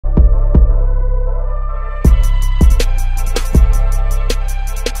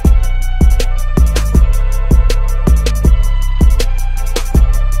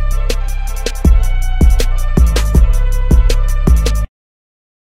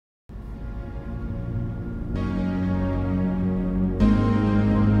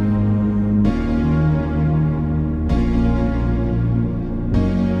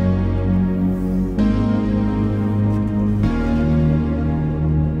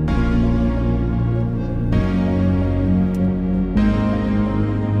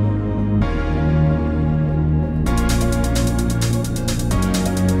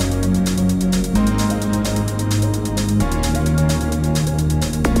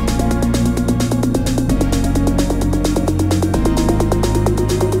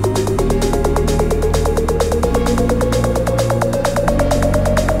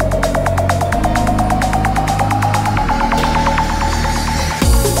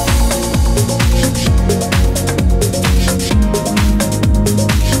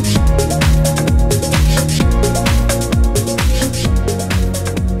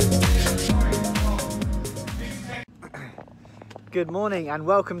Good morning and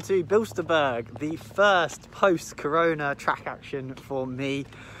welcome to Bilsterberg, the first post-corona track action for me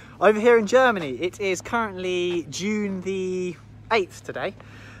over here in Germany. It is currently June the 8th today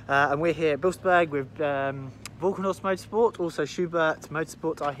and we're here at Bilsterberg with Walkenhorst Motorsport, also Schubert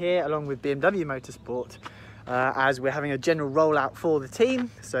Motorsport are here along with BMW Motorsport as we're having a general rollout for the team.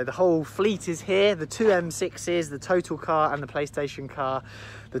 So the whole fleet is here, the two M6s, the total car and the PlayStation car,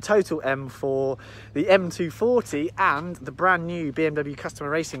 the total M4, the M240 and the brand new BMW customer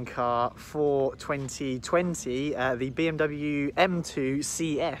racing car for 2020, the BMW M2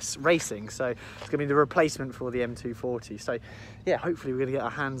 CS Racing. So it's going to be the replacement for the M240. So yeah, hopefully we're going to get our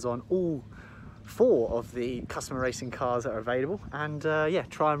hands on all four of the customer racing cars that are available and yeah,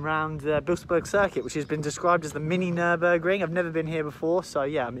 try them around the Bilsterberg circuit, which has been described as the mini Nürburgring. I've never been here before, so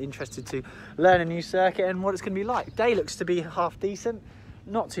yeah, I'm interested to learn a new circuit and what it's going to be like. Day looks to be half decent,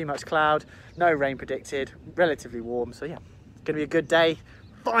 not too much cloud, no rain predicted, relatively warm, so yeah, it's going to be a good day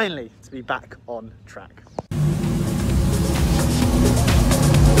finally to be back on track.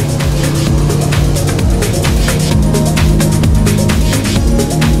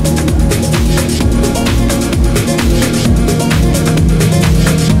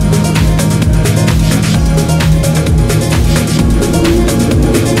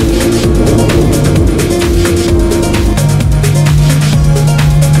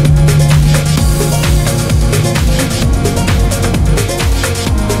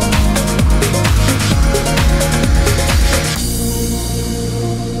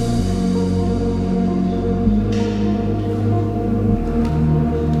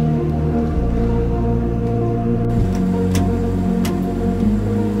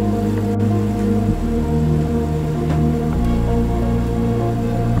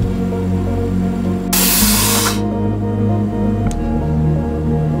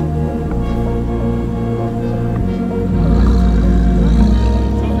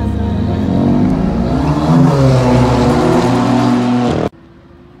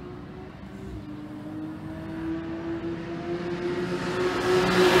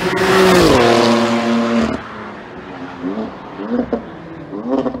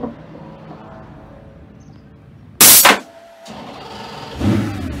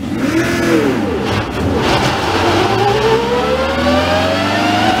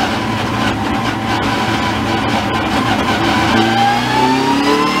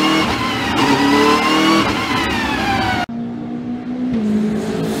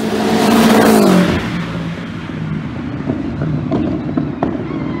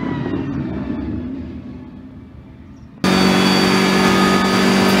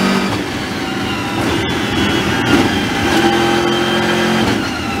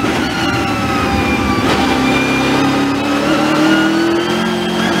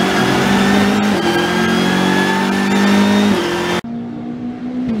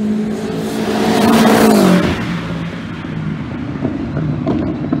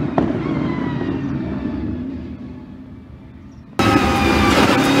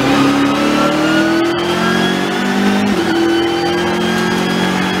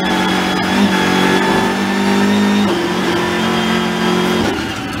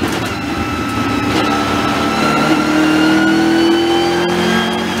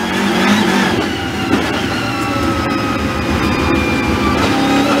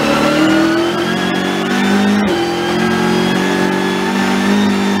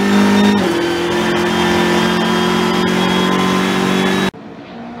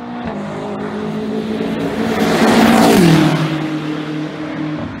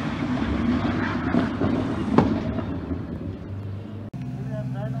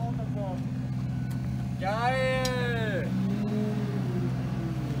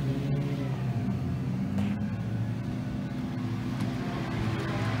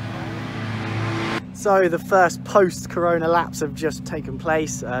 So the first post-corona laps have just taken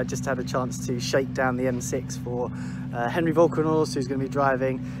place. Just had a chance to shake down the M6 for Henry Walkenhorst, who's going to be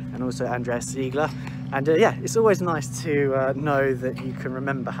driving, and also Andreas Ziegler. And yeah, it's always nice to know that you can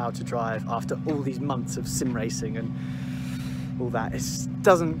remember how to drive after all these months of sim racing and all that. It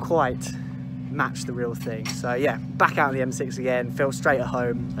doesn't quite match the real thing. So yeah, back out on the M6 again, feel straight at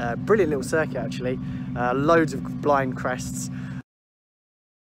home. Brilliant little circuit actually, loads of blind crests,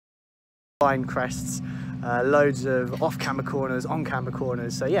 loads of off-camber corners, on-camber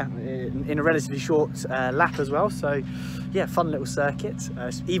corners, so yeah, in a relatively short lap as well. So yeah, fun little circuit,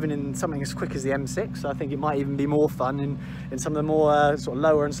 even in something as quick as the M6. So I think it might even be more fun in some of the more sort of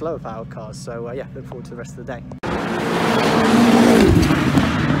lower and slower powered cars. So yeah, look forward to the rest of the day.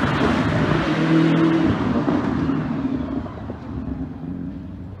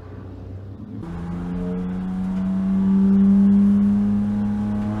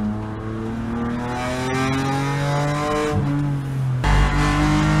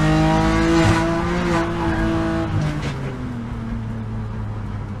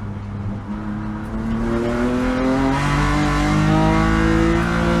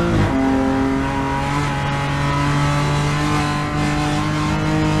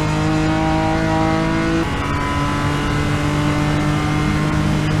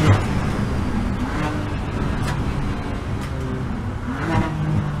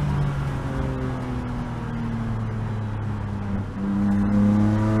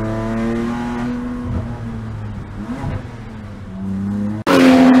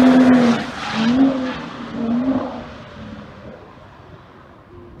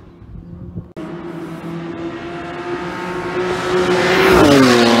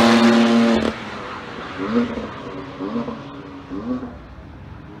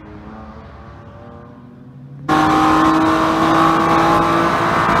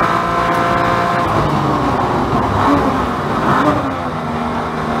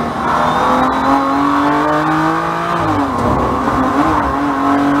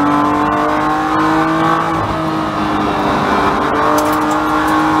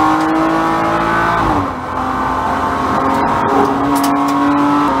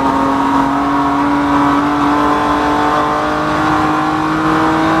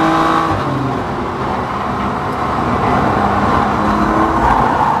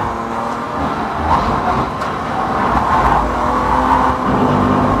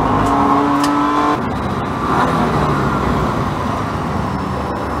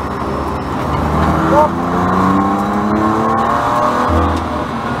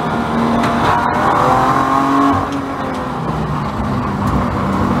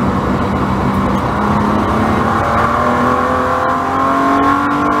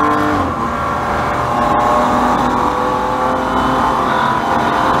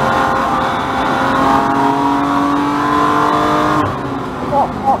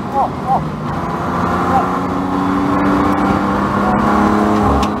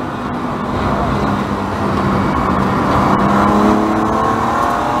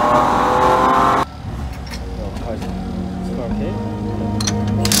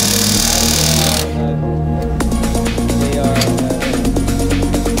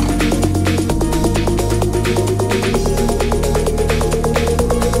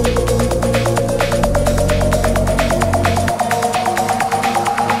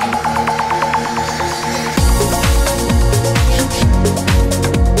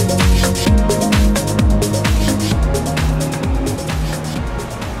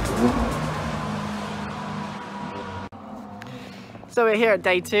 So we're here at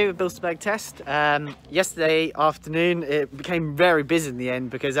day 2 of Bilsterberg test. Yesterday afternoon it became very busy in the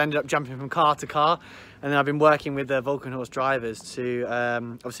end because I ended up jumping from car to car, and then I've been working with the Walkenhorst drivers to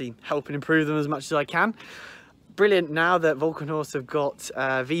obviously help and improve them as much as I can. Brilliant now that Walkenhorst have got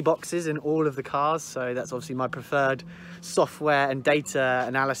VBOXes in all of the cars, so that's obviously my preferred software and data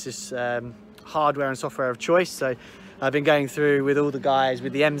analysis hardware and software of choice. So I've been going through with all the guys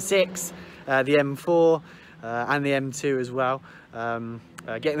with the M6, the M4 and the M2 as well,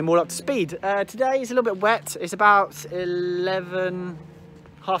 getting them all up to speed. Today is a little bit wet. It's about 11,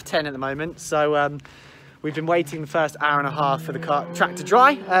 half 10 at the moment, so we've been waiting the first hour and a half for the track to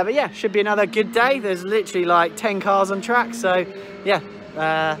dry, but yeah, should be another good day. There's literally like 10 cars on track, so yeah,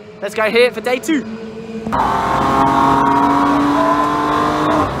 let's go here for day 2.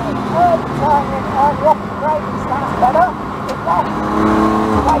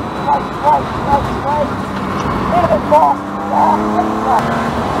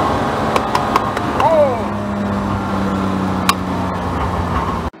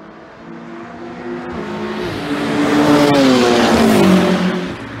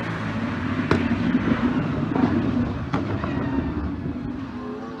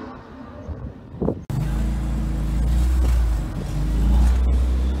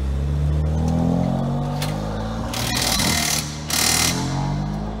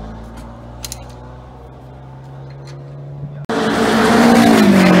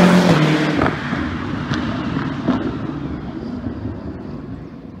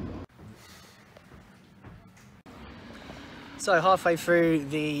 So halfway through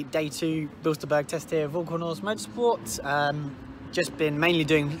the day 2 Bilsterberg test here of Walkenhorst Motorsport. Just been mainly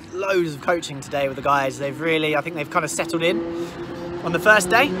doing loads of coaching today with the guys. I think they've kind of settled in on the first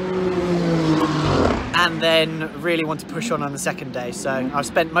day, and then really want to push on the second day. So I've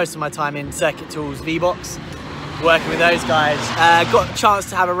spent most of my time in Circuit Tools VBOX, working with those guys. Got a chance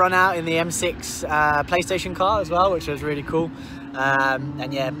to have a run out in the M6 PlayStation car as well, which was really cool.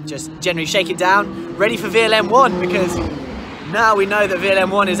 And yeah, just generally shake it down, ready for VLM1, because now we know that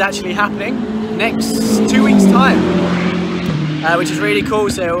VLM1 is actually happening next 2 weeks time, which is really cool.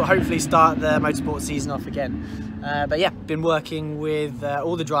 So it'll hopefully start the motorsport season off again. But yeah, been working with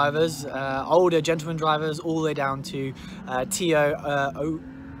all the drivers, older gentleman drivers, all the way down to Theo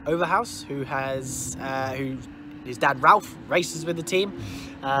Overhouse, who his dad Ralph races with the team,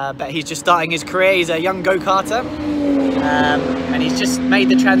 but he's just starting his career. He's a young go-karter, and he's just made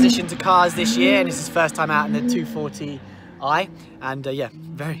the transition to cars this year, and it's his first time out in the 240i, and yeah,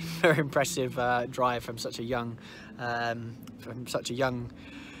 very, very impressive drive from such a young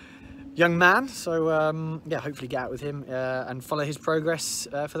young man. So yeah, hopefully get out with him and follow his progress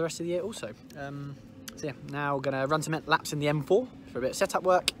for the rest of the year also. So yeah, now gonna run some laps in the M4 for a bit of setup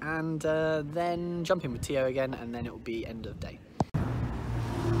work, and then jump in with Theo again, and then it will be end of day.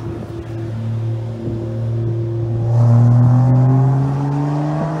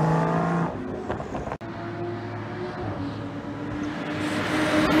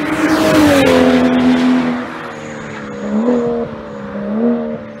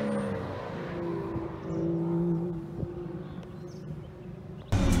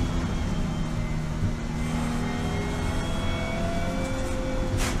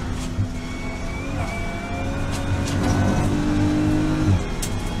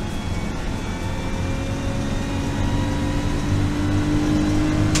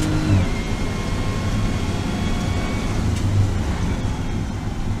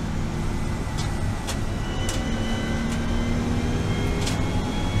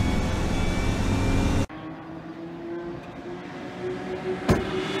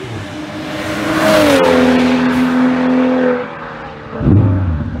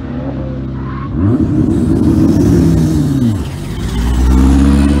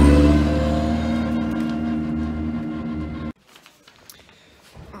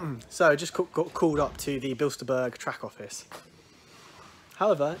 So just got called up to the Bilsterberg track office.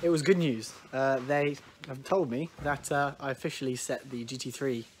 However, it was good news. They have told me that I officially set the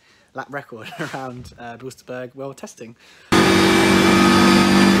GT3 lap record around Bilsterberg while testing.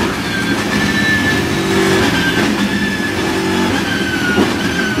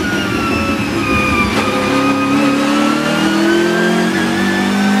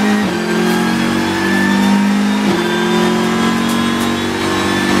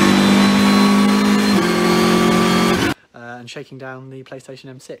 And shaking down the PlayStation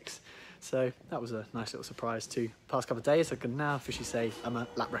M6. So that was a nice little surprise too. Past couple of days, I can now officially say I'm a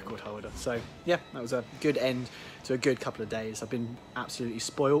lap record holder. So yeah, that was a good end to a good couple of days. I've been absolutely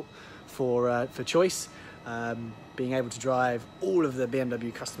spoilt for choice, being able to drive all of the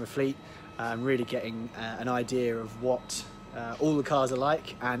BMW customer fleet, really getting an idea of what all the cars I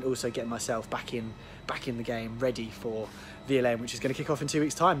like, and also getting myself back in the game, ready for VLN, which is going to kick off in 2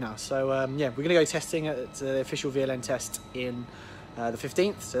 weeks' time now. So yeah, we're going to go testing at the official VLN test in the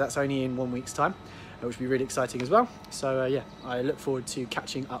 15th, so that's only in 1 week's time, which will be really exciting as well. So yeah, I look forward to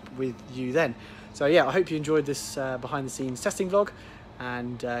catching up with you then. So yeah, I hope you enjoyed this behind the scenes testing vlog,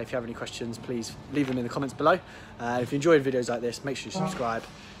 and if you have any questions, please leave them in the comments below. If you enjoyed videos like this, make sure you subscribe,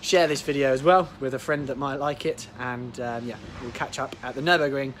 share this video as well with a friend that might like it, and yeah, we'll catch up at the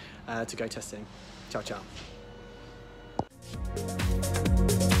Nürburgring to go testing. Ciao, ciao.